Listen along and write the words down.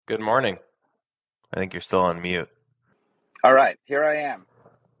Good morning. I think you're still on mute. All right, here I am.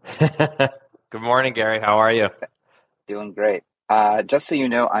 Good morning, Gary. How are you? Doing great. Just so you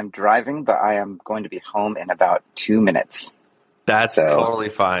know, I'm driving, but I am going to be home in about 2 minutes. That's So, totally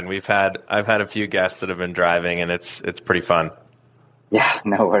fine. I've had a few guests that have been driving, and it's pretty fun. yeah,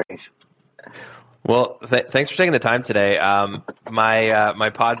 no worries. Well, thanks for taking the time today. My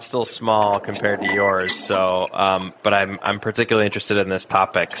pod's still small compared to yours, but I'm particularly interested in this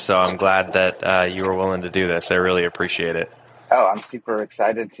topic. So I'm glad that you were willing to do this. I really appreciate it. Oh, I'm super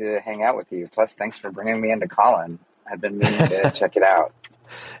excited to hang out with you. Plus, thanks for bringing me into Colin. I've been meaning to check it out.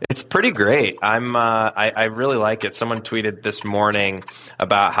 It's pretty great. I really like it. Someone tweeted this morning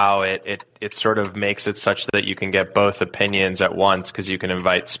about how it sort of makes it such that you can get both opinions at once because you can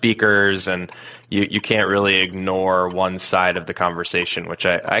invite speakers and you can't really ignore one side of the conversation, which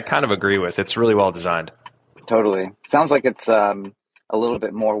I kind of agree with. It's really well designed. Totally. Sounds like it's a little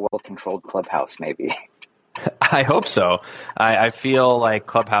bit more well-controlled Clubhouse, maybe. I hope so. I feel like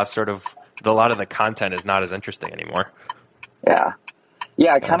Clubhouse a lot of the content is not as interesting anymore. Yeah.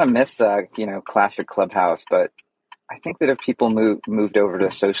 Yeah, I kind of miss, classic Clubhouse, but I think that if people moved over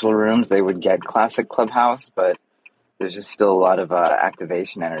to social rooms, they would get classic Clubhouse, but there's just still a lot of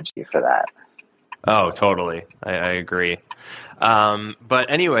activation energy for that. Oh, totally. I agree. But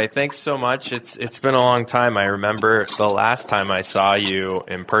anyway, thanks so much. It's been a long time. I remember the last time I saw you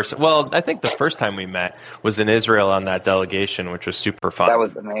in person. Well, I think the first time we met was in Israel on that delegation, which was super fun. That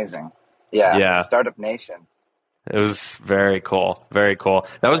was amazing. Yeah. Startup Nation. It was very cool. Very cool.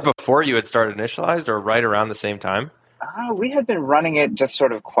 That was before you had started Initialized or right around the same time? We had been running it just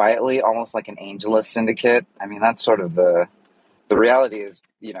sort of quietly, almost like an AngelList syndicate. I mean, that's sort of the reality is,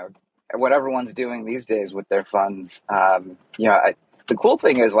 what everyone's doing these days with their funds. The cool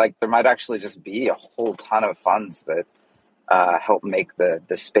thing is, like, there might actually just be a whole ton of funds that help make the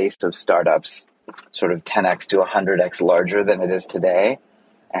space of startups sort of 10x to 100x larger than it is today.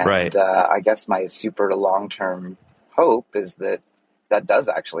 And right. I guess my super long-term hope is that does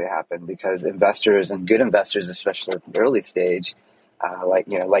actually happen because investors and good investors, especially at the early stage,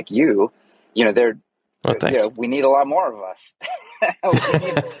 like you, they're, well, thanks. we need a lot more of us.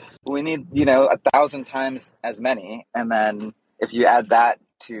 we need 1,000 times as many. And then if you add that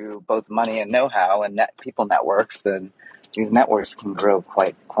to both money and know-how and people networks, then these networks can grow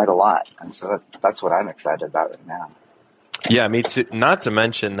quite a lot. And so that's what I'm excited about right now. Yeah, me too. Not to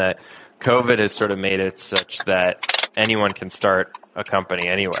mention that COVID has sort of made it such that anyone can start a company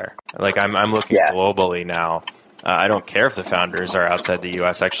anywhere. Like I'm looking globally now. I don't care if the founders are outside the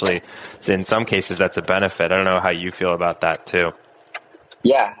U.S. Actually, in some cases, that's a benefit. I don't know how you feel about that too.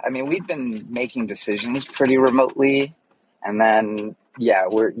 Yeah, I mean, we've been making decisions pretty remotely, and then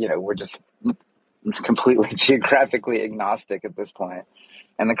we're just completely geographically agnostic at this point.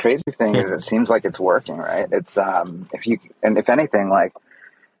 And the crazy thing is, it seems like it's working, right? It's if anything, like,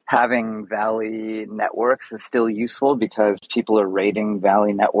 having Valley networks is still useful because people are raiding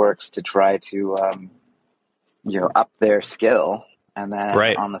Valley networks to try to up their skill, and then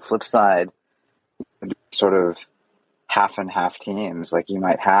on the flip side, sort of half and half teams. Like, you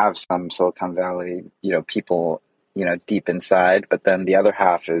might have some Silicon Valley people deep inside, but then the other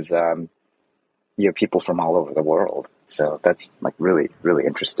half is people from all over the world. So that's like really, really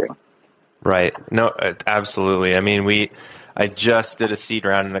interesting. Right. No, absolutely. I mean, I just did a seed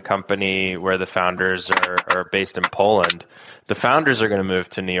round in a company where the founders are based in Poland. The founders are going to move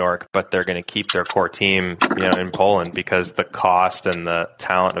to New York, but they're going to keep their core team, in Poland because the cost and the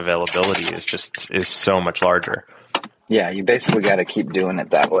talent availability is so much larger. Yeah, you basically got to keep doing it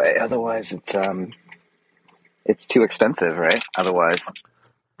that way. Otherwise, it's too expensive, right? Otherwise.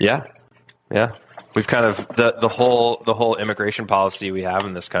 Yeah. Yeah. We've kind of the whole immigration policy we have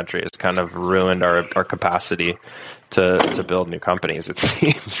in this country has kind of ruined our capacity to build new companies, it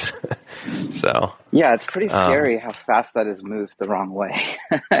seems. So yeah, it's pretty scary how fast that has moved the wrong way.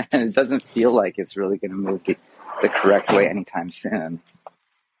 And it doesn't feel like it's really going to move the correct way anytime soon.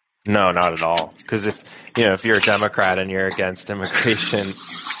 No, not at all. Because if you're a Democrat and you're against immigration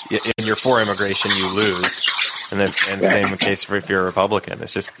and you're for immigration, you lose. And same case for if you're a Republican.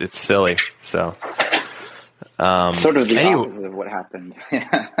 It's silly. So, sort of the opposite of what happened,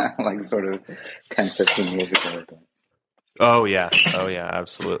 like sort of 10, 15 years ago. Oh yeah,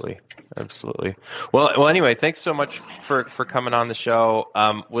 absolutely. Well, anyway, thanks so much for coming on the show.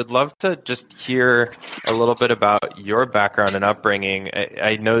 Would love to just hear a little bit about your background and upbringing.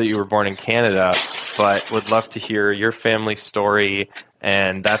 I know that you were born in Canada, but would love to hear your family story.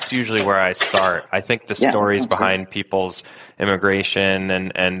 And that's usually where I start. I think the stories behind people's immigration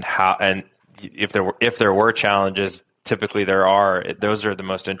and how, and if there were challenges, typically there are, those are the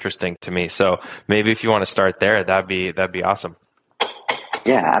most interesting to me. So maybe if you want to start there, that'd be awesome.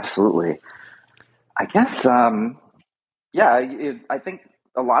 Yeah, absolutely. I guess, I think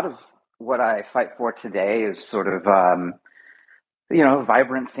a lot of what I fight for today is sort of,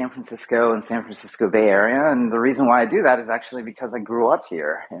 vibrant San Francisco and San Francisco Bay Area. And the reason why I do that is actually because I grew up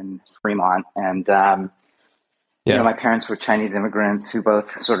here in Fremont. And, Yeah. my parents were Chinese immigrants who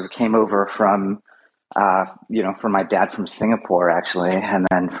both sort of came over from my dad from Singapore, actually, and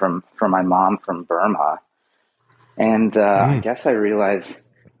then from my mom from Burma. And I guess I realized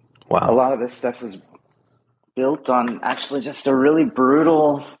a Wow. lot of this stuff was built on actually just a really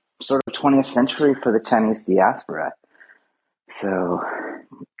brutal sort of 20th century for the Chinese diaspora. So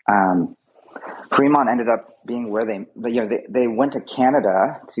um, Fremont ended up being where they went to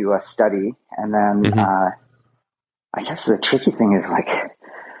Canada to study, and then Hmm. I guess the tricky thing is like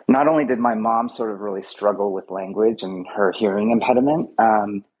not only did my mom sort of really struggle with language and her hearing impediment,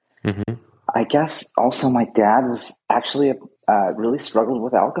 Hmm. I guess also my dad was actually really struggled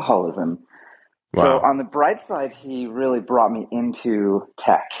with alcoholism. So Wow. on the bright side, he really brought me into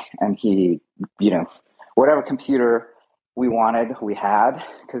tech, and he, whatever computer we wanted, we had,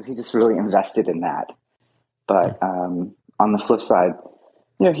 because he just really invested in that. But on the flip side,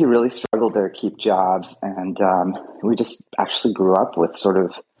 he really struggled to keep jobs, and we just actually grew up with sort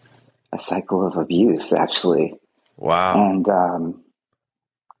of a cycle of abuse, actually. Wow.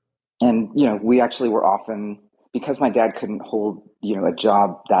 And we actually were often, because my dad couldn't hold a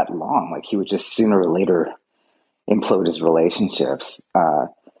job that long, like he would just sooner or later implode his relationships. Huh.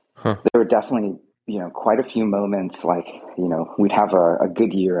 There were definitely quite a few moments like we'd have a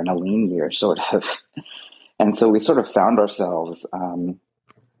good year and a lean year, sort of. And so we sort of found ourselves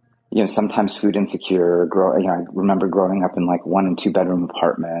sometimes food insecure. I remember growing up in like 1 and 2 bedroom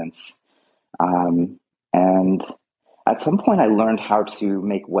apartments. And at some point, I learned how to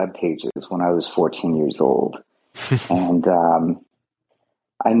make web pages when I was 14 years old. And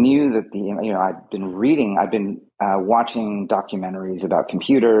I knew that I'd been watching documentaries about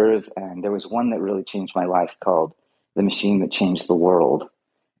computers, and there was one that really changed my life called The Machine That Changed the World.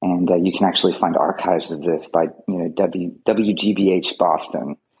 And you can actually find archives of this by, WGBH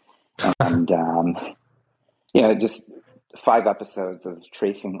Boston. And, just 5 episodes of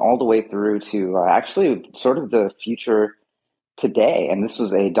tracing all the way through to actually sort of the future today. And this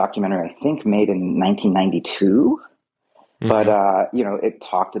was a documentary, I think, made in 1992. But, Hmm. it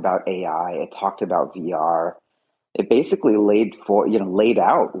talked about AI, it talked about VR. It basically laid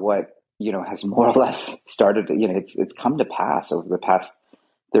out what, has more or less started, it's come to pass over the past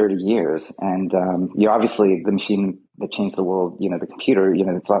 30 years. And, obviously the machine that changed the world, the computer,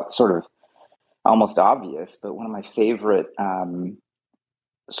 it's sort of almost obvious, but one of my favorite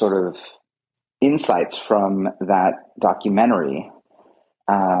sort of insights from that documentary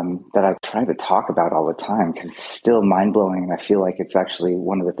that I try to talk about all the time because it's still mind blowing. And I feel like it's actually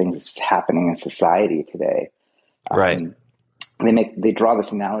one of the things that's happening in society today. Right. Um, they draw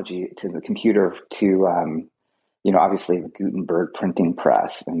this analogy to the computer to, obviously the Gutenberg printing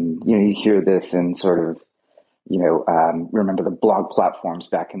press. And, you hear this in sort of, remember the blog platforms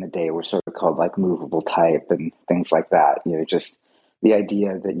back in the day were sort of called like movable type and things like that. Just the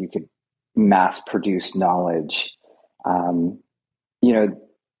idea that you could mass produce knowledge. Um, you know,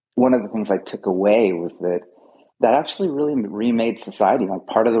 One of the things I took away was that actually really remade society. Like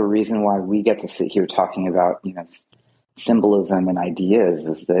part of the reason why we get to sit here talking about, symbolism and ideas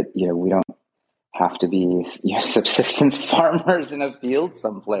is that, we don't have to be subsistence farmers in a field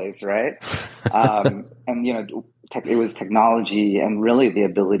someplace, right? And it was technology and really the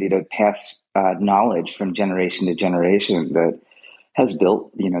ability to pass knowledge from generation to generation that has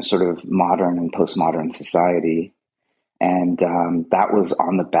built sort of modern and postmodern society. And that was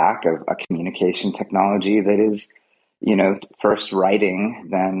on the back of a communication technology that is first writing,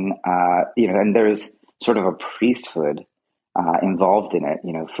 then and there's sort of a priesthood involved in it,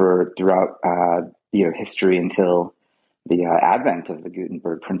 for throughout history until the advent of the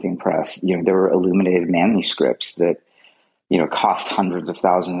Gutenberg printing press. There were illuminated manuscripts that cost hundreds of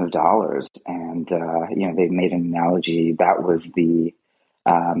thousands of dollars, and they made an analogy that was the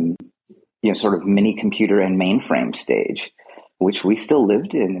sort of mini computer and mainframe stage, which we still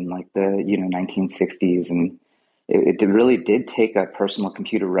lived in like the 1960s, and it really did take a personal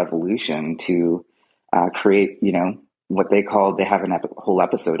computer revolution to create what they have a whole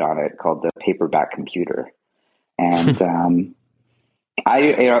episode on it called the paperback computer. And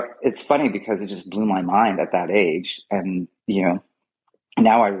it's funny because it just blew my mind at that age, and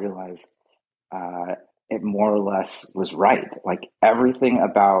now I realize it more or less was right. Like everything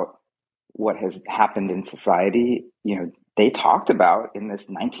about what has happened in society they talked about in this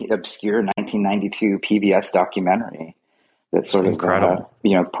obscure 1992 PBS documentary that sort of, Incredible.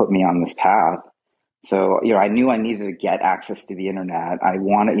 put me on this path. So, I knew I needed to get access to the internet. I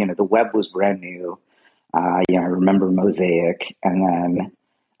wanted, the web was brand new. I remember Mosaic, and then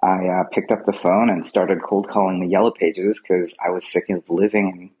I picked up the phone and started cold calling the Yellow Pages because I was sick of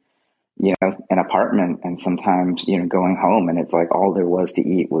living in, an apartment and sometimes, going home and it's like all there was to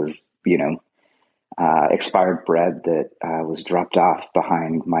eat was, expired bread that was dropped off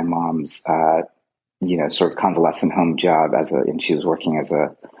behind my mom's, sort of convalescent home job and she was working as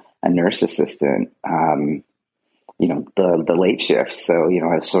a nurse assistant, the late shift. So,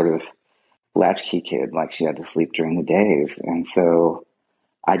 I was sort of latchkey kid, like she had to sleep during the days. And so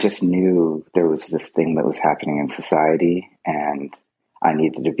I just knew there was this thing that was happening in society and I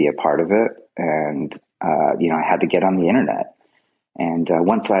needed to be a part of it. And, I had to get on the internet. And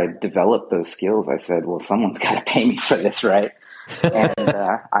once I developed those skills, I said, well, someone's got to pay me for this, right? And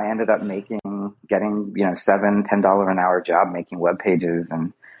I ended up getting, $7-10 an hour job making web pages.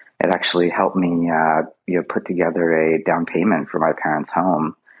 And it actually helped me, put together a down payment for my parents'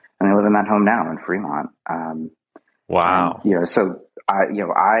 home. And I live in that home now in Fremont. Wow. And, so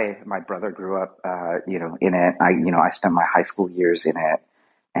my brother grew up, in it. I spent my high school years in it.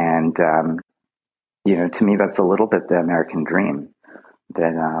 And, to me, that's a little bit the American dream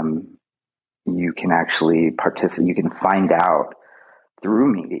that, you can actually participate, you can find out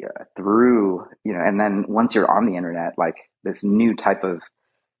through media, and then once you're on the internet, like this new type of,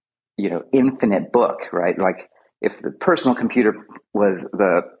 infinite book, right? Like if the personal computer was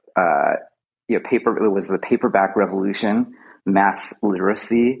the, it was the paperback revolution, mass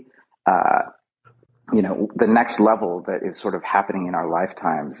literacy, the next level that is sort of happening in our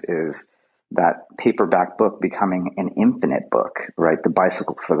lifetimes is that paperback book becoming an infinite book, right? The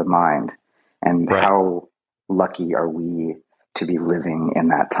Bicycle for the Mind. And Right. how lucky are we to be living in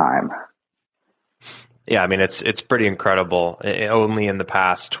that time? Yeah, I mean, it's pretty incredible. Only in the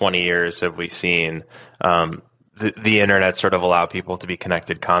past 20 years have we seen the internet sort of allow people to be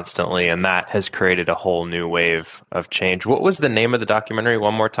connected constantly, and that has created a whole new wave of change. What was the name of the documentary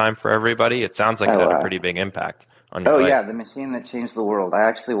one more time for everybody? It sounds like it had a pretty big impact on your life. Yeah, The Machine That Changed the World. I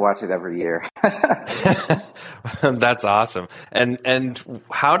actually watch it every year. That's awesome. And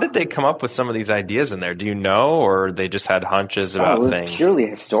how did they come up with some of these ideas in there? Do you know, or they just had hunches about it was things? purely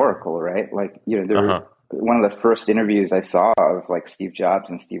historical, right? Like, Uh-huh. one of the first interviews I saw of like Steve Jobs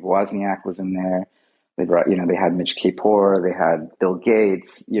and Steve Wozniak was in there. They brought, they had Mitch Kapor, they had Bill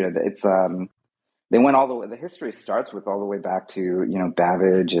Gates. They went all the way. The history starts with all the way back to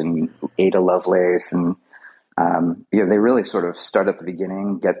Babbage and Ada Lovelace, and they really sort of start at the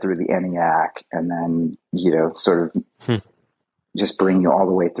beginning, get through the ENIAC, and then sort of just bring you all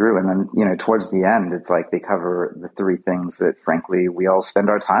the way through. And then towards the end, it's like they cover the three things that, frankly, we all spend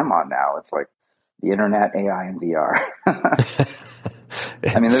our time on now. It's like the internet, AI, and VR.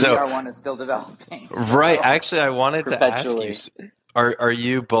 I mean, the VR one is still developing. Right. Actually, I wanted to ask you, are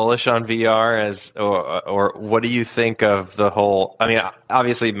you bullish on VR or what do you think of the whole, I mean,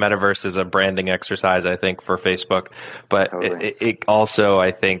 obviously metaverse is a branding exercise, I think, for Facebook, but totally. it also,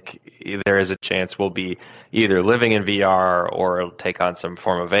 I think there is a chance we'll be either living in VR or it'll take on some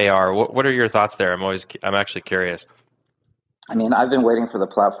form of AR. What are your thoughts there? I'm actually curious. I mean, I've been waiting for the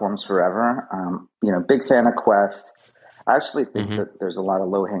platforms forever. Big fan of Quest. I actually think that there's a lot of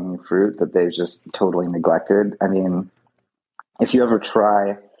low-hanging fruit that they've just totally neglected. I mean, if you ever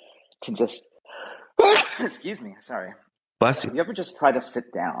try to just, excuse me, sorry. Bless you. If you ever just try to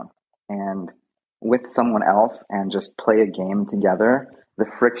sit down and with someone else and just play a game together, the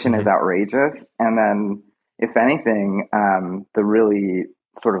friction is outrageous. And then, if anything, the really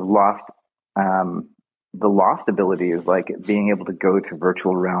sort of lost ability is like being able to go to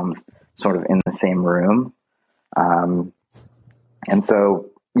virtual realms sort of in the same room. And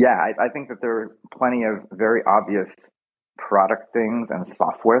so, yeah, I think that there are plenty of very obvious product things and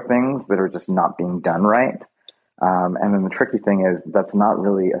software things that are just not being done right. And then the tricky thing is that's not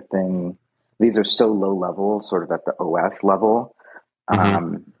really a thing. These are so low level, sort of at the OS level.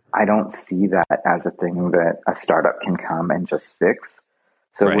 I don't see that as a thing that a startup can come and just fix.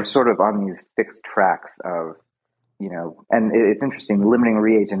 So We're sort of on these fixed tracks of, and it's interesting. The limiting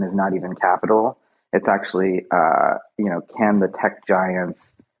reagent is not even capital. It's actually, can the tech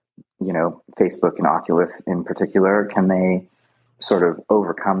giants, Facebook and Oculus in particular, can they sort of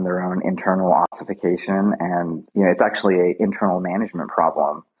overcome their own internal ossification? And, it's actually an internal management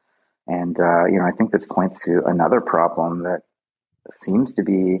problem. And, I think this points to another problem that seems to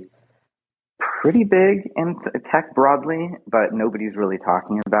be pretty big in tech broadly, but nobody's really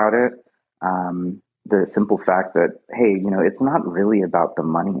talking about it. the simple fact that, hey, it's not really about the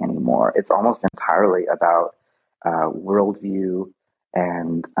money anymore. It's almost entirely about worldview.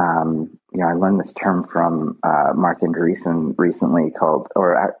 And, I learned this term from Mark Andreessen recently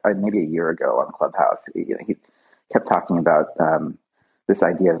or maybe a year ago on Clubhouse. He kept talking about this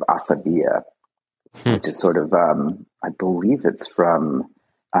idea of asabiya, which is sort of, I believe it's from,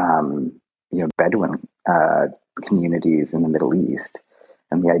 Bedouin communities in the Middle East.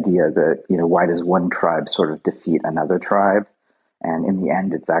 And the idea that, why does one tribe sort of defeat another tribe? And in the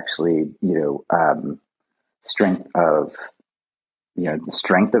end, it's actually, strength of, the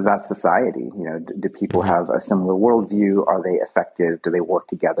strength of that society. Do people have a similar worldview? Are they effective? Do they work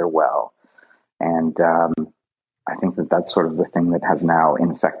together well? And I think that that's sort of the thing that has now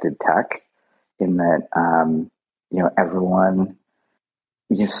infected tech, in that, everyone,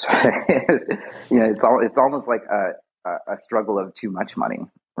 it's almost like a struggle of too much money,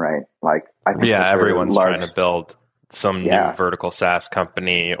 right? Like, I think everyone's trying to build some new vertical SaaS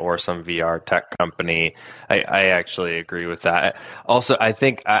company or some VR tech company. I actually agree with that. Also, I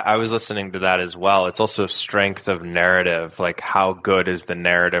think I was listening to that as well. It's also strength of narrative, like how good is the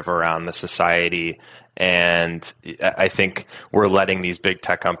narrative around the society. And I think we're letting these big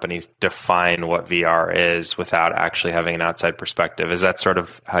tech companies define what VR is without actually having an outside perspective. Is that sort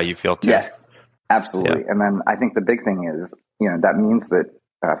of how you feel too? Yes, absolutely. Yeah. And then I think the big thing is, that means that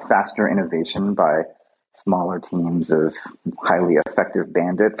faster innovation by smaller teams of highly effective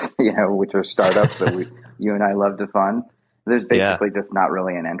bandits, which are startups that you and I love to fund. There's basically just not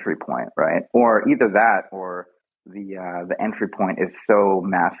really an entry point, right? Or either that, or the entry point is so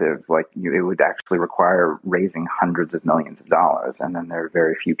massive, like it would actually require raising hundreds of millions of dollars, and then there are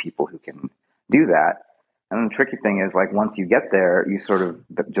very few people who can do that. And the tricky thing is, like, once you get there, you sort of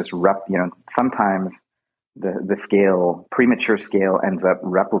just sometimes the premature scale ends up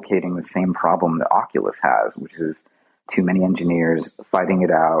replicating the same problem that Oculus has, which is too many engineers fighting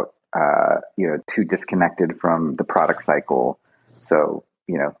it out, too disconnected from the product cycle. So,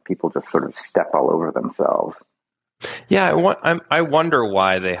 people just sort of step all over themselves. Yeah, I wonder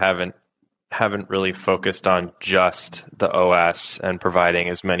why they haven't really focused on just the OS and providing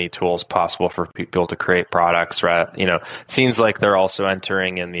as many tools possible for people to create products. Right? It seems like they're also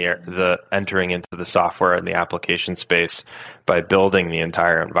entering into the software and the application space by building the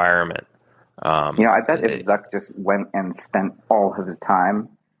entire environment. I bet if Zuck just went and spent all of his time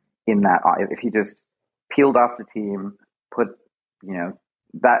in that, if he just peeled off the team, put,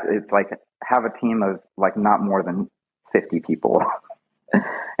 that it's like have a team of like not more than 50 people.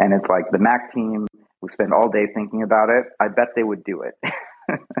 And it's like the Mac team, we spend all day thinking about it. I bet they would do it.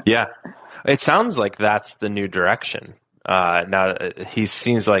 Yeah. It sounds like that's the new direction. Now he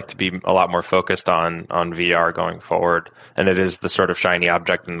seems like to be a lot more focused on VR going forward, and it is the sort of shiny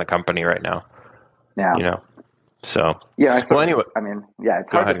object in the company right now. Yeah. So yeah. Anyway,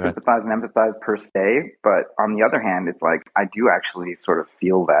 it's hard to sympathize and empathize per se, but on the other hand, it's like I do actually sort of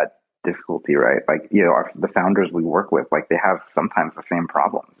feel that difficulty, right? Like, the founders we work with, like, they have sometimes the same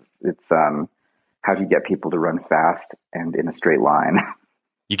problems. It's how do you get people to run fast and in a straight line?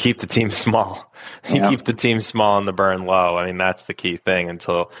 You keep the team small. You keep the team small and the burn low. I mean, that's the key thing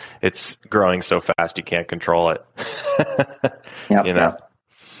until it's growing so fast you can't control it.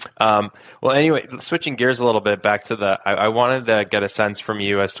 Well, anyway, switching gears a little bit back to I wanted to get a sense from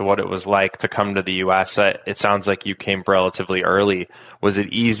you as to what it was like to come to the U.S. It sounds like you came relatively early. Was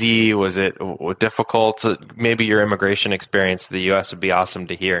it easy? Was it difficult? Maybe your immigration experience to the U.S. would be awesome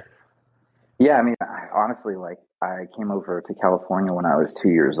to hear. Yeah, I mean, honestly, like, I came over to California when I was 2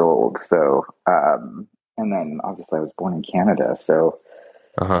 years old. So, and then obviously I was born in Canada. So,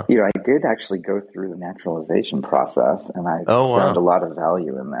 I did actually go through the naturalization process, and I found a lot of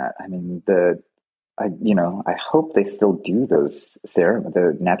value in that. I mean, I hope they still do the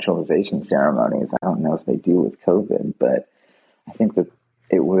naturalization ceremonies. I don't know if they do with COVID, but I think that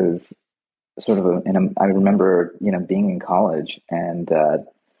it was sort of I remember, being in college, and the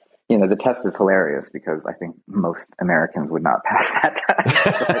test is hilarious because I think most Americans would not pass that test.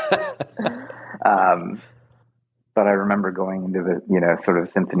 But I remember going into the, sort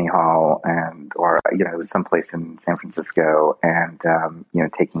of Symphony Hall or it was someplace in San Francisco, and,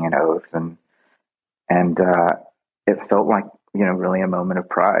 taking an oath, and it felt like, really a moment of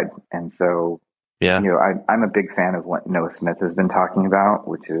pride. And so, I'm a big fan of what Noah Smith has been talking about,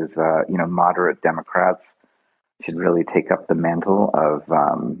 which is, moderate Democrats should really take up the mantle of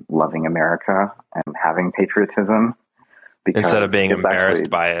loving America and having patriotism. Instead of being embarrassed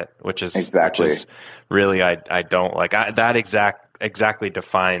by it, which is really I don't like that exact exactly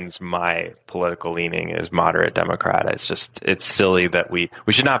defines my political leaning as moderate Democrat. It's silly that we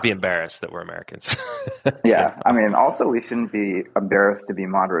should not be embarrassed that we're Americans. Yeah, I mean, also we shouldn't be embarrassed to be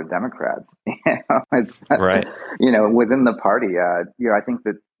moderate Democrats. It's, Right. within the party, I think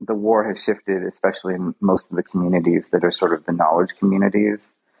that the war has shifted, especially in most of the communities that are sort of the knowledge communities,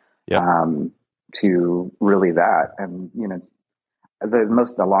 Yep. to really that. And the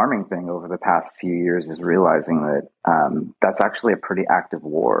most alarming thing over the past few years is realizing that that's actually a pretty active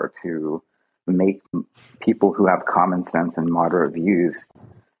war to make people who have common sense and moderate views,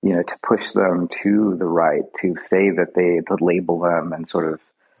 to push them to the right, to say that to label them and sort of,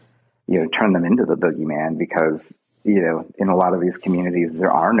 turn them into the boogeyman because, in a lot of these communities,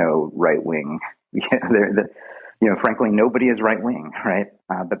 there are no right wing. Frankly, nobody is right wing, right?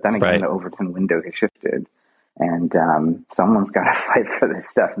 But then again, Right. the Overton window has shifted. And someone's got to fight for this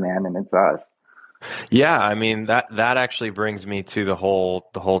stuff, man, and it's us. Yeah, I mean that actually brings me to the whole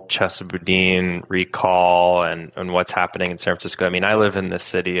Chesa Boudin recall and what's happening in San Francisco. I mean, I live in this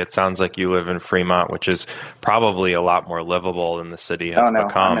city. It sounds like you live in Fremont, which is probably a lot more livable than the city has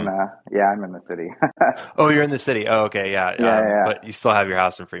become. I'm in the city. Oh, you're in the city. Oh, okay, yeah. Yeah. But you still have your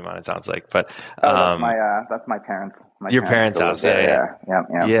house in Fremont, it sounds like. But That's my parents. Your parents' house. Yeah.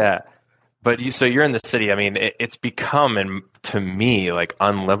 Yeah. But you're in the city. I mean, it's become, and to me, like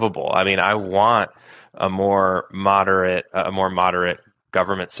unlivable. I mean, I want a more moderate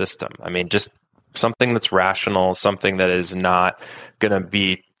government system. I mean, just something that's rational, something that is not going to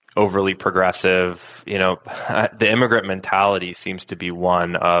be overly progressive. The immigrant mentality seems to be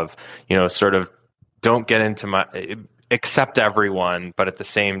one of, sort of don't get into accept everyone, but at the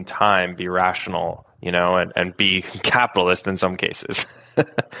same time be rational, and be capitalist in some cases.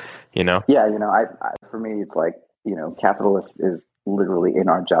 Yeah, for me, it's like, capitalist is literally in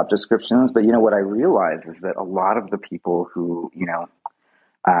our job descriptions. But, what I realize is that a lot of the people who,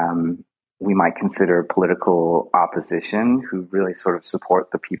 we might consider political opposition, who really sort of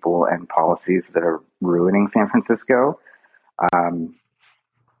support the people and policies that are ruining San Francisco, I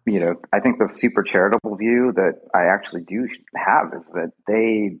think the super charitable view that I actually do have is that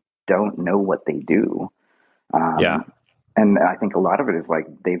they don't know what they do. Yeah. And I think a lot of it is like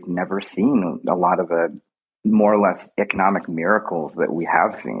they've never seen a lot of the more or less economic miracles that we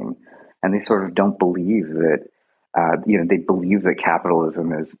have seen. And they sort of don't believe that, they believe that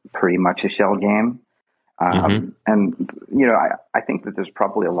capitalism is pretty much a shell game. And, I think that there's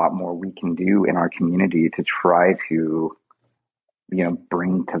probably a lot more we can do in our community to try to,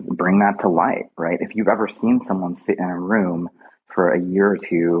 bring that to light, right? If you've ever seen someone sit in a room for a year or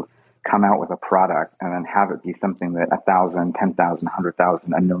two, come out with a product and then have it be something that 1,000, 10,000,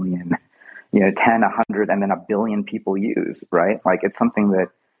 100,000, a million, 10, 100, and then a billion people use, right? Like it's something that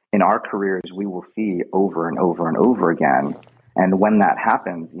in our careers, we will see over and over and over again. And when that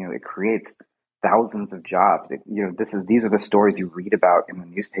happens, it creates thousands of jobs. These are the stories you read about in the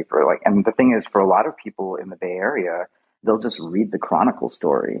newspaper. Like, and the thing is, for a lot of people in the Bay Area, they'll just read the Chronicle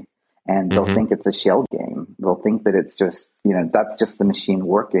story and they'll think it's a shell game. They'll think that it's just, that's just the machine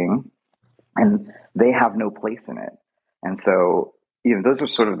working and they have no place in it. And so, those are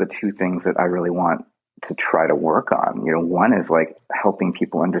sort of the two things that I really want to try to work on. One is like helping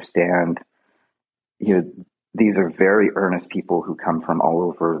people understand, these are very earnest people who come from all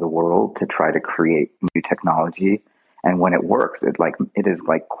over the world to try to create new technology. And when it works, it is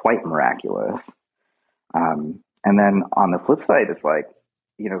like quite miraculous. And then on the flip side, it's like,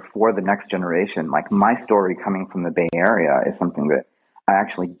 for the next generation, like my story coming from the Bay Area is something that I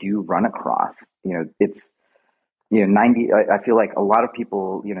actually do run across. It's, 90, I feel like a lot of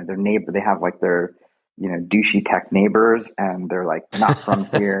people, their neighbor, they have like their, douchey tech neighbors and they're like not from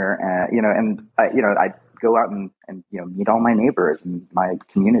here. And I go out and meet all my neighbors and my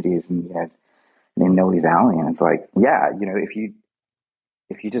communities and, in Noe Valley. And it's like, yeah,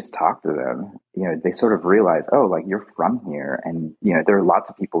 if you just talk to them, they sort of realize, oh, like you're from here. And, there are lots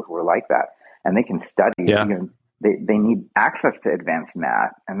of people who are like that and they can study, they need access to advanced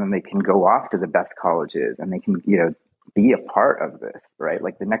math and then they can go off to the best colleges and they can, be a part of this, right?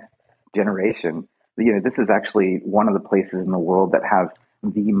 Like the next generation, this is actually one of the places in the world that has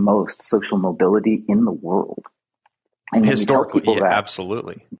the most social mobility in the world. And historically, people that,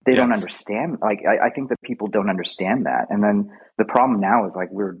 absolutely. They don't understand. Like, I think that people don't understand that. And then the problem now is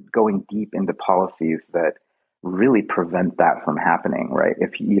like, we're going deep into policies that really prevent that from happening, right?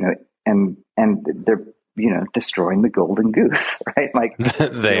 If, and they're, destroying the golden goose, right? Like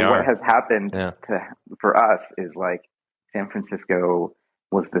what has happened for us is like San Francisco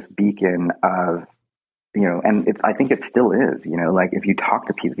was this beacon of, and I think it still is, like if you talk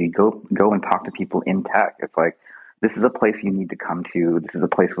to people, you go and talk to people in tech, it's like, this is a place you need to come to. This is a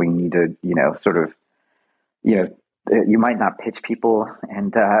place where you need to, sort of, you know, you might not pitch people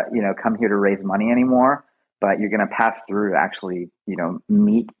and, come here to raise money anymore, but you're going to pass through actually,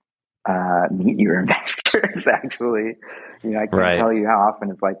 meet your investors. Actually, I can't Right. tell you how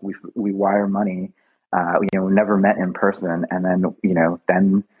often it's like we wire money, we never met in person, and then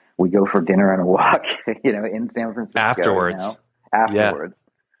then we go for dinner and a walk, in San Francisco, Afterwards. Yeah. afterwards.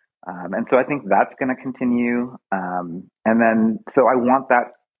 And so I think that's going to continue. And then, so I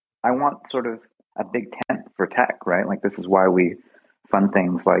want sort of a big tent for tech, right? Like, this is why we fund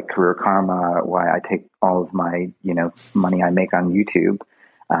things like Career Karma, why I take all of my, money I make on YouTube.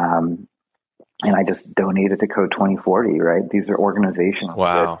 And I just donate it to Code 2040, right? These are organizations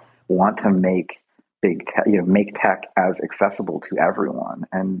that want to make make tech as accessible to everyone.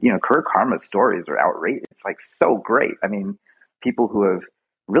 And, Career Karma's stories are outrageous. It's like so great. I mean, people who have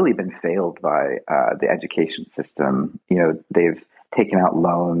really been failed by the education system, they've taken out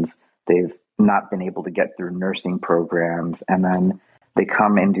loans, they've not been able to get through nursing programs, and then they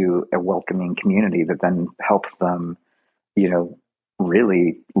come into a welcoming community that then helps them,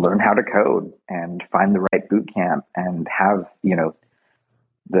 really learn how to code and find the right boot camp and have,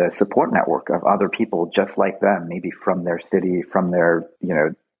 the support network of other people just like them, maybe from their city, from their,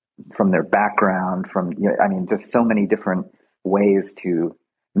 from their background, just so many different ways to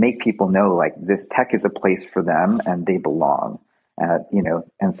make people know, like, this tech is a place for them and they belong.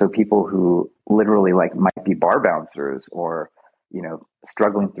 And so people who literally, like, might be bar bouncers or,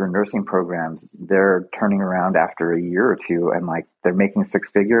 struggling through nursing programs, they're turning around after a year or two and, like, they're making six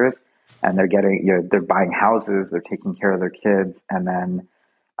figures and they're getting, they're buying houses, they're taking care of their kids, and then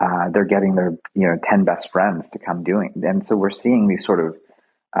they're getting their, 10 best friends to come doing. And so we're seeing these sort of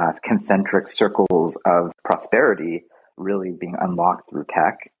concentric circles of prosperity really being unlocked through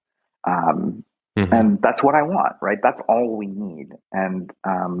tech. And that's what I want, right? That's all we need. And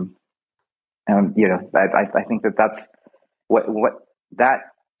I think that's what that,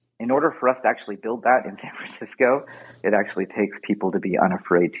 in order for us to actually build that in San Francisco, it actually takes people to be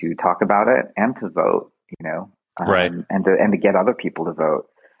unafraid to talk about it and to vote, Right. and to get other people to vote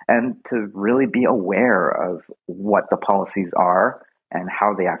and to really be aware of what the policies are and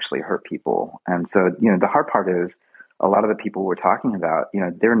how they actually hurt people. And so, the hard part is a lot of the people we're talking about,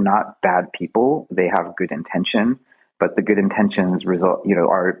 they're not bad people. They have good intention, but the good intentions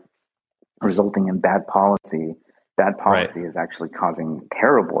are resulting in bad policy. Bad policy is actually causing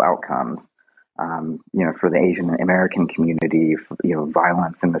terrible outcomes, for the Asian American community,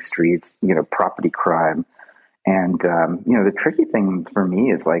 violence in the streets, property crime. And, the tricky thing for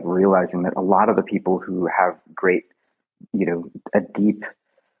me is, like, realizing that a lot of the people who have great, a deep,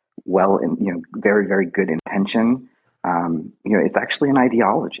 very, very good intention, it's actually an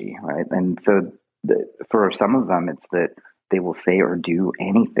ideology, right? And so for some of them, it's that they will say or do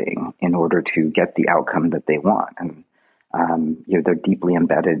anything in order to get the outcome that they want. And, they're deeply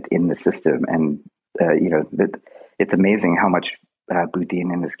embedded in the system. And, it's amazing how much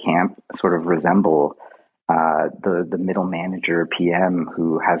Boudin and his camp sort of resemble the middle manager PM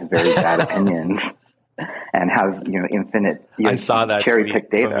who has very bad opinions and has, infinite, I saw that cherry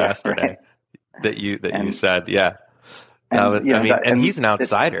pick data from yesterday, right? that you said, yeah. And he's an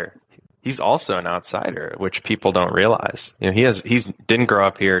outsider. He's also an outsider, which people don't realize. He's didn't grow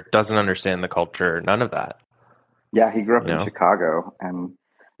up here, doesn't understand the culture, none of that. Yeah, he grew up in Chicago, and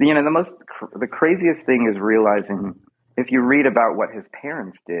the craziest thing is realizing, if you read about what his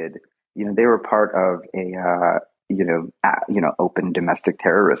parents did, they were part of a open domestic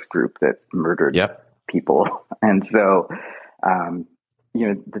terrorist group that murdered people, and so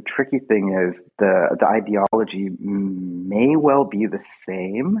the tricky thing is the ideology may well be the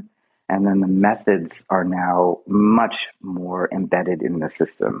same, and then the methods are now much more embedded in the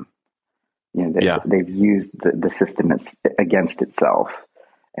system. They've used the system against itself.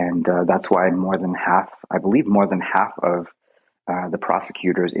 And that's why more than half of the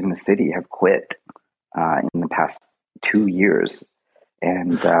prosecutors in the city have quit in the past 2 years.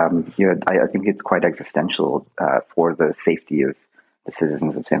 And, I think it's quite existential for the safety of the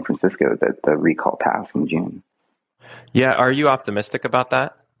citizens of San Francisco that the recall passed in June. Yeah. Are you optimistic about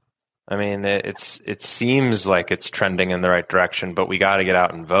that? I mean, it seems like it's trending in the right direction, but we got to get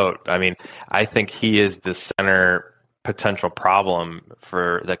out and vote. I mean, I think he is the center potential problem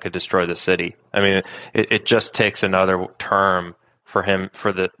that could destroy the city. I mean, it just takes another term for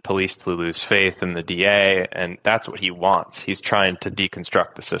the police to lose faith in the DA, and that's what he wants. He's trying to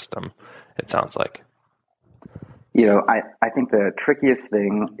deconstruct the system, it sounds like. I think the trickiest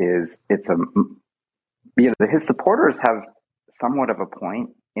thing is his supporters have somewhat of a point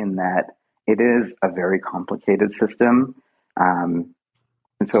in that it is a very complicated system. And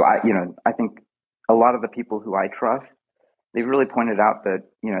so I think a lot of the people who I trust, they've really pointed out that,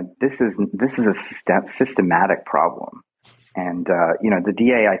 this is a systematic problem. And, the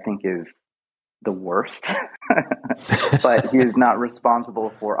DA, I think, is the worst, but he is not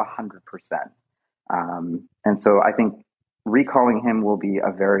responsible for 100%. And so I think recalling him will be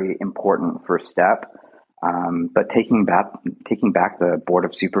a very important first step. But taking back the Board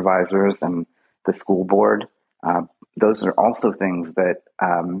of Supervisors and the school board, those are also things that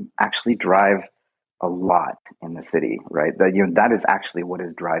actually drive a lot in the city, right? That is actually what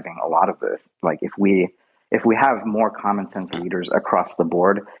is driving a lot of this. Like if we have more common sense leaders across the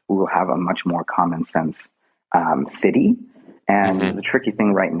board, we will have a much more common sense city. And the tricky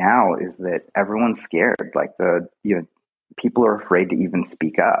thing right now is that everyone's scared. Like people are afraid to even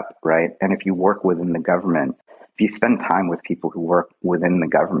speak up, right? And if you work within the government, if you spend time with people who work within the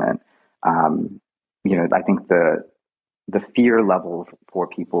government, I think the fear levels for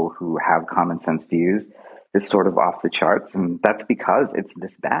people who have common sense views is sort of off the charts. And that's because it's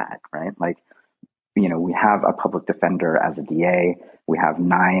this bad, right? Like, we have a public defender as a DA. We have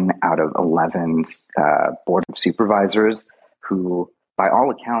 9 out of 11 board of supervisors who, by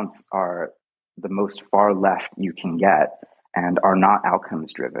all accounts, are the most far left you can get and are not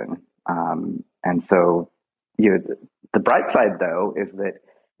outcomes driven. And so, the bright side, though, is that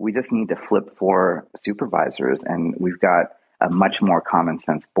we just need to flip 4 supervisors, and we've got a much more common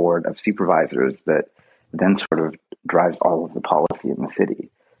sense board of supervisors that then sort of drives all of the policy in the city.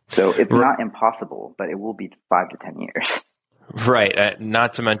 So it's not impossible, but it will be 5 to 10 years. Right.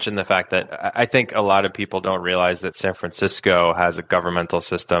 Not to mention the fact that I think a lot of people don't realize that San Francisco has a governmental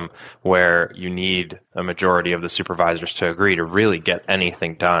system where you need a majority of the supervisors to agree to really get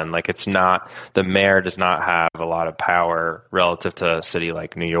anything done. Like the mayor does not have a lot of power relative to a city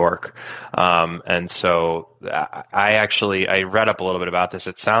like New York. And so I read up a little bit about this.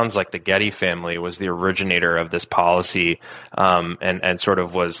 It sounds like the Getty family was the originator of this policy, and sort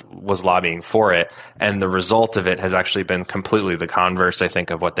of was lobbying for it. And the result of it has actually been completely the converse, I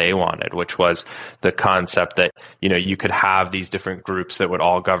think, of what they wanted, which was the concept that, you could have these different groups that would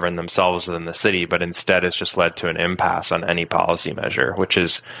all govern themselves within the city, but instead it's just led to an impasse on any policy measure, which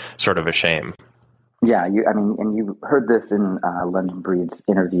is sort of a shame. Yeah, and you heard this in London Breed's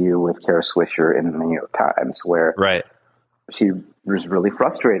interview with Kara Swisher in the New York Times, where she was really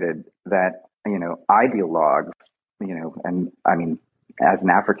frustrated that, ideologues, and I mean, as an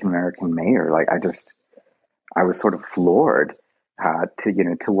African-American mayor, like I was sort of floored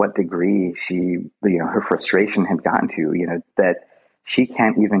to what degree she, her frustration had gotten to, that she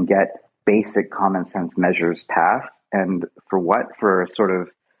can't even get basic common sense measures passed. And for what? For sort of,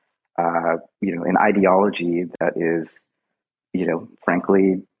 an ideology that is,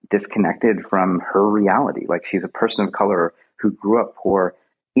 frankly, disconnected from her reality. Like she's a person of color who grew up poor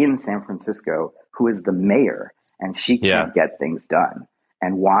in San Francisco, who is the mayor, and she can't get things done.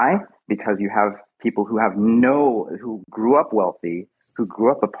 And why? Because you have people who grew up wealthy, who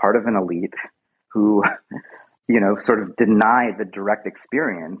grew up a part of an elite, who, sort of deny the direct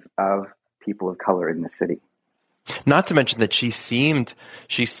experience of people of color in the city. Not to mention that she seemed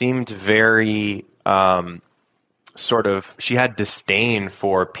very, she had disdain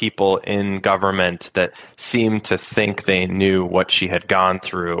for people in government that seemed to think they knew what she had gone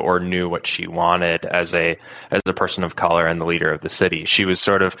through or knew what she wanted as a person of color and the leader of the city. She was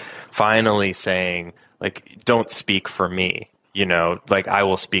sort of finally saying, like, don't speak for me, like I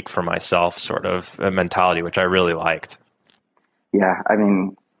will speak for myself, sort of a mentality, which I really liked. Yeah.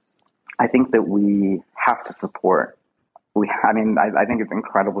 I think that we have to support. I think it's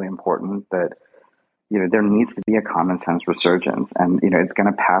incredibly important that, there needs to be a common sense resurgence, and, it's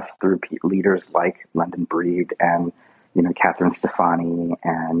going to pass through leaders like London Breed and, Catherine Stefani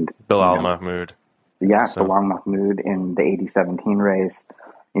and Bilal Mahmoud. Yeah, Bilal Mahmoud in the 8017 race.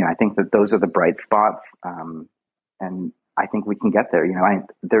 I think that those are the bright spots, and I think we can get there.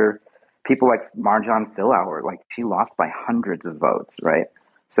 There are people like Marjan Philauer, like she lost by hundreds of votes, right?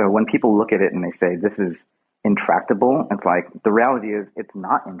 So when people look at it and they say this is intractable, it's like the reality is it's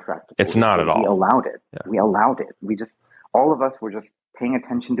not intractable. It's not at all. We allowed it. Yeah. We allowed it. All of us were just paying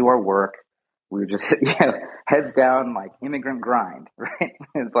attention to our work. We were just heads down, like immigrant grind, right?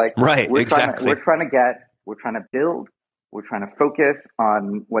 It's like we're trying to build, we're trying to focus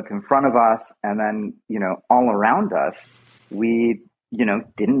on what's in front of us, and then all around us, we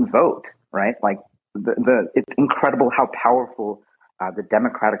didn't vote, right? Like it's incredible how powerful the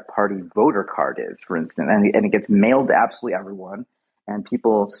Democratic Party voter card is, for instance, and it gets mailed to absolutely everyone, and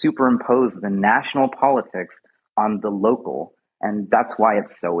people superimpose the national politics on the local, And that's why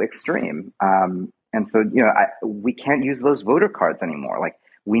it's so extreme. And so, we can't use those voter cards anymore. Like,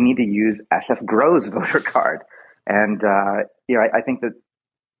 we need to use SF Grow's voter card. And, I think that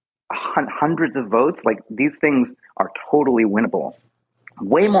hundreds of votes, like, these things are totally winnable.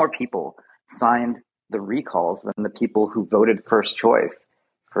 Way more people signed the recalls than the people who voted first choice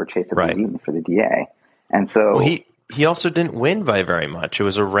for Chesa Boudin for the DA. And so he also didn't win by very much. It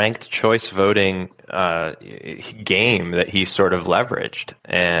was a ranked choice voting game that he sort of leveraged,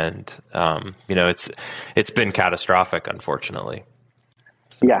 and it's been catastrophic, unfortunately.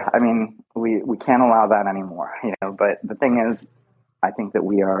 Yeah, I mean, we can't allow that anymore, But the thing is, I think that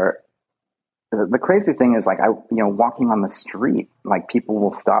we are. The crazy thing is, like, walking on the street, like, people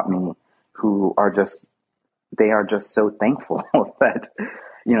will stop me who are just so thankful that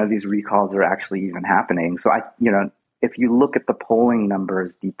these recalls are actually even happening. So if you look at the polling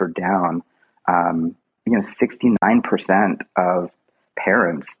numbers deeper down, 69% of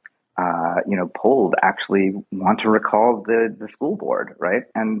parents, polled actually want to recall the school board, right?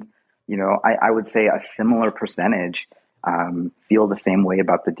 And, I would say a similar percentage feel the same way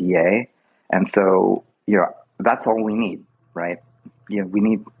about the DA. And so, that's all we need, right? We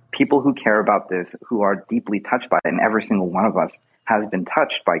need people who care about this, who are deeply touched by it. And every single one of us has been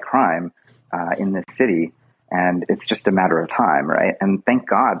touched by crime in this city. And it's just a matter of time, right? And thank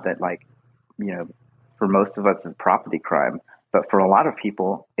God that, like, for most of us, it's property crime. But for a lot of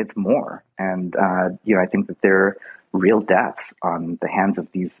people, it's more. And, I think that there are real deaths on the hands of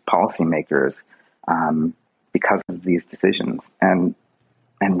these policymakers because of these decisions. And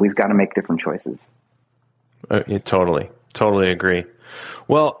we've got to make different choices. Totally agree.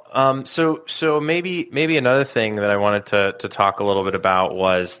 Well, so maybe another thing that I wanted to talk a little bit about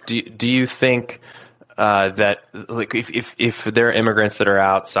was, do you think that, like, if there are immigrants that are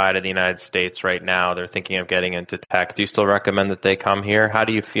outside of the United States right now, they're thinking of getting into tech, do you still recommend that they come here? How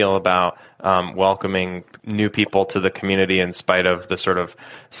do you feel about welcoming new people to the community in spite of the sort of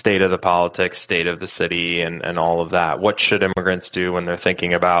state of the politics, state of the city, and all of that? What should immigrants do when they're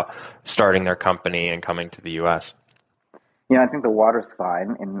thinking about starting their company and coming to the U.S.? I think the water's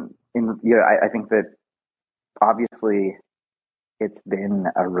fine. I think that obviously it's been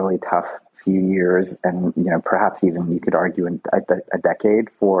a really tough few years, and perhaps even you could argue a decade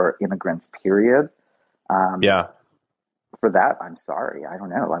for immigrants, period. For that, I'm sorry. I don't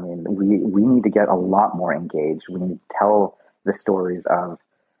know. I mean, we need to get a lot more engaged. We need to tell the stories of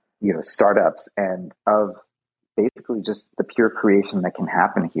startups and of basically just the pure creation that can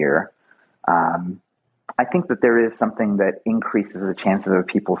happen here. I think that there is something that increases the chances of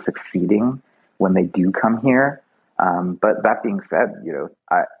people succeeding when they do come here. But that being said,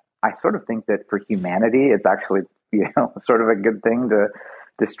 I sort of think that for humanity, it's actually, sort of a good thing to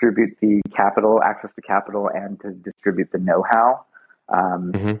distribute the capital, access to capital, and to distribute the know-how.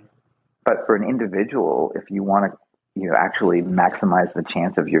 But for an individual, if you want to, actually maximize the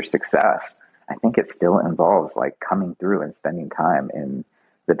chance of your success, I think it still involves, like, coming through and spending time in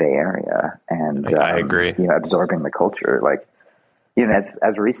the Bay Area and I agree. Absorbing the culture. Like,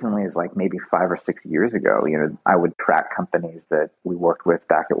 as recently as, like, maybe 5 or 6 years ago, I would track companies that we worked with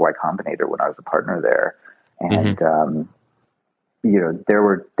back at Y Combinator when I was a partner there. And, there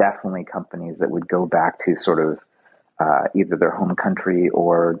were definitely companies that would go back to sort of either their home country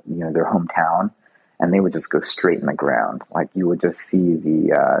or, their hometown, and they would just go straight in the ground. Like, you would just see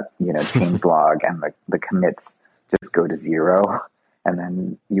the, change log and the commits just go to zero. And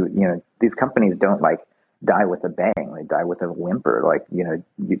then, these companies don't, like, die with a bang. They die with a whimper. Like,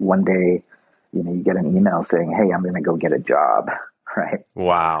 one day, you get an email saying, "Hey, I'm going to go get a job." Right.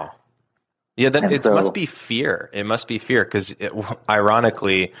 Wow. Yeah, must be fear. It must be fear because,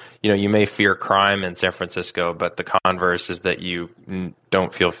 ironically, you may fear crime in San Francisco, but the converse is that you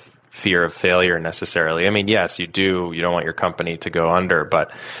don't feel fear of failure necessarily. I mean, yes, you do. You don't want your company to go under,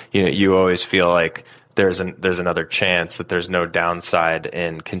 but you always feel like there's another chance, that there's no downside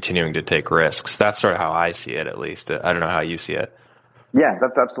in continuing to take risks. That's sort of how I see it, at least. I don't know how you see it. Yeah,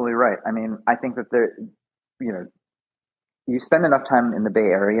 that's absolutely right. I mean, I think that you spend enough time in the Bay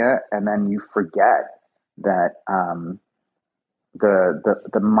Area, and then you forget that the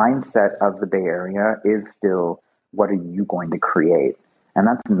mindset of the Bay Area is still, what are you going to create? And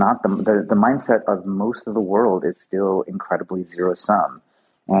that's not the mindset of most of the world is still incredibly zero sum.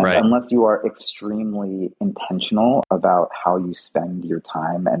 And unless you are extremely intentional about how you spend your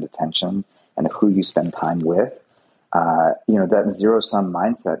time and attention and who you spend time with, that zero sum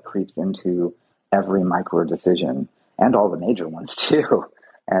mindset creeps into every micro decision and all the major ones too.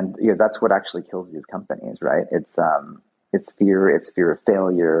 And that's what actually kills these companies, right? It's fear of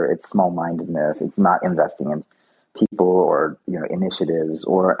failure, it's small mindedness, it's not investing in people or initiatives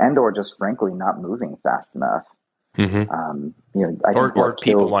or just frankly not moving fast enough. Mm-hmm. I think Or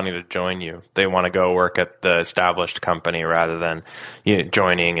people wanting to join you. They want to go work at the established company rather than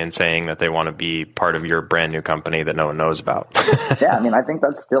joining and saying that they want to be part of your brand new company that no one knows about. Yeah, I mean, I think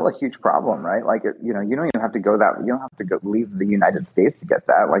that's still a huge problem, right? Like, you don't even have to go you don't have to go leave the United States to get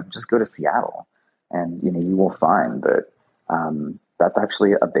that. Like, just go to Seattle, and you will find that that's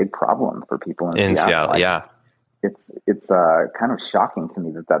actually a big problem for people in Seattle. Like, yeah. It's kind of shocking to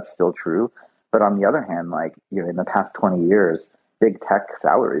me that that's still true. But on the other hand, like, in the past 20 years, big tech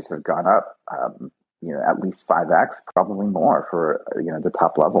salaries have gone up, at least 5x, probably more for, the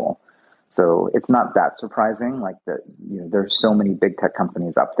top level. So it's not that surprising, like that, there's so many big tech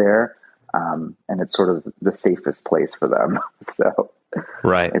companies up there, and it's sort of the safest place for them. So,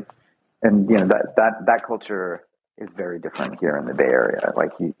 right. That culture is very different here in the Bay Area.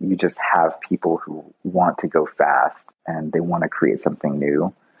 Like you just have people who want to go fast and they want to create something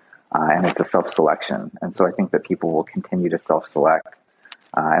new. And it's a self-selection. And so I think that people will continue to self-select.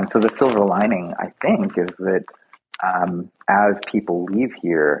 And so the silver lining, I think, is that as people leave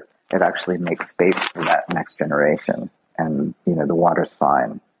here, it actually makes space for that next generation. And, the water's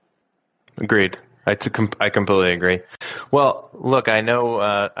fine. Agreed. I completely agree. Well, look, I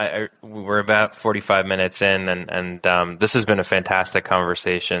know we're about 45 minutes in, and this has been a fantastic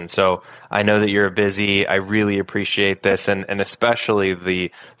conversation. So I know that you're busy. I really appreciate this, and especially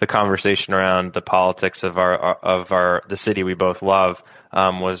the conversation around the politics of the city we both love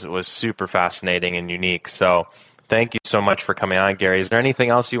was super fascinating and unique. So thank you so much for coming on, Gary. Is there anything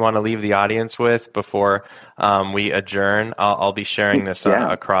else you want to leave the audience with before we adjourn? I'll be sharing this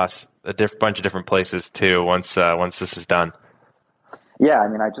across a bunch of different places too once this is done. Yeah, I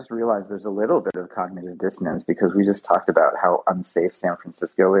mean, I just realized there's a little bit of cognitive dissonance because we just talked about how unsafe San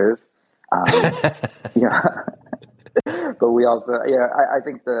Francisco is. But we also, I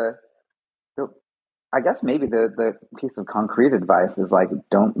think I guess maybe the piece of concrete advice is like,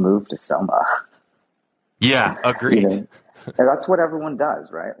 don't move to Soma. Yeah, agreed. And that's what everyone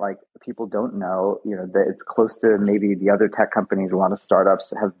does, right? Like people don't know, that it's close to maybe the other tech companies. A lot of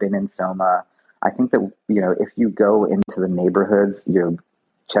startups have been in Soma. I think that, if you go into the neighborhoods,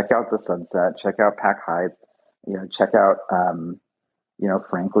 check out the Sunset, check out Pac Heights, check out,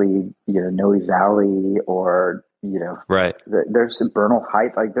 frankly, Noe Valley or, right. There's Bernal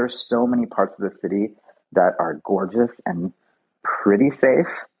Heights. Like there's so many parts of the city that are gorgeous and pretty safe,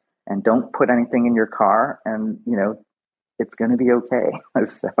 and don't put anything in your car, and, it's going to be okay.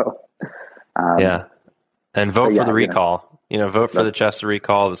 So, yeah. And vote for the recall. Vote for the Chester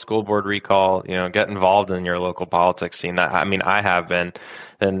recall, the school board recall. Get involved in your local politics scene. I have been,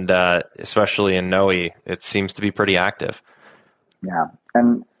 and especially in Noe, it seems to be pretty active. Yeah,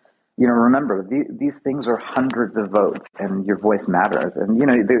 and remember these things are hundreds of votes, and your voice matters. And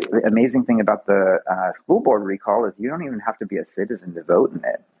the amazing thing about the school board recall is you don't even have to be a citizen to vote in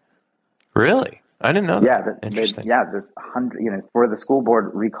it. Really? I didn't know that. Interesting. There's 100. For the school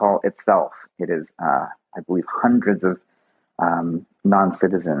board recall itself, it is, I believe, hundreds of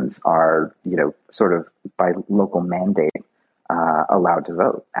non-citizens are, sort of by local mandate, allowed to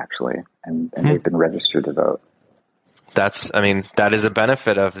vote, actually, and they've been registered to vote. That is a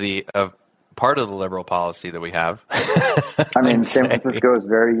benefit of part of the liberal policy that we have. San Francisco is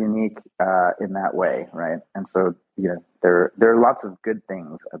very unique in that way, right? And so, there are lots of good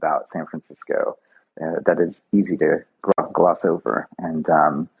things about San Francisco that is easy to gloss over. And,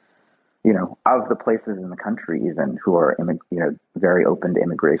 of the places in the country even who are, very open to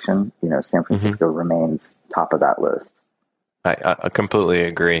immigration, San Francisco remains top of that list. I completely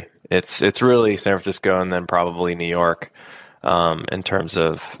agree. It's really San Francisco and then probably New York in terms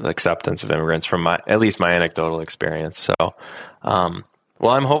of acceptance of immigrants from at least my anecdotal experience. So,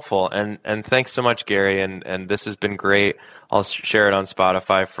 well, I'm hopeful, and thanks so much, Gary. And this has been great. I'll share it on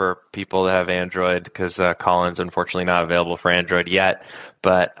Spotify for people that have Android because Colin's unfortunately not available for Android yet.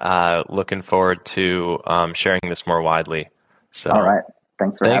 But looking forward to sharing this more widely. So, all right,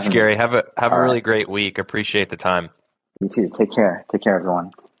 thanks, Gary. Have a really great week. Appreciate the time. You too. Take care. Take care,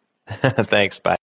 everyone. Thanks. Bye.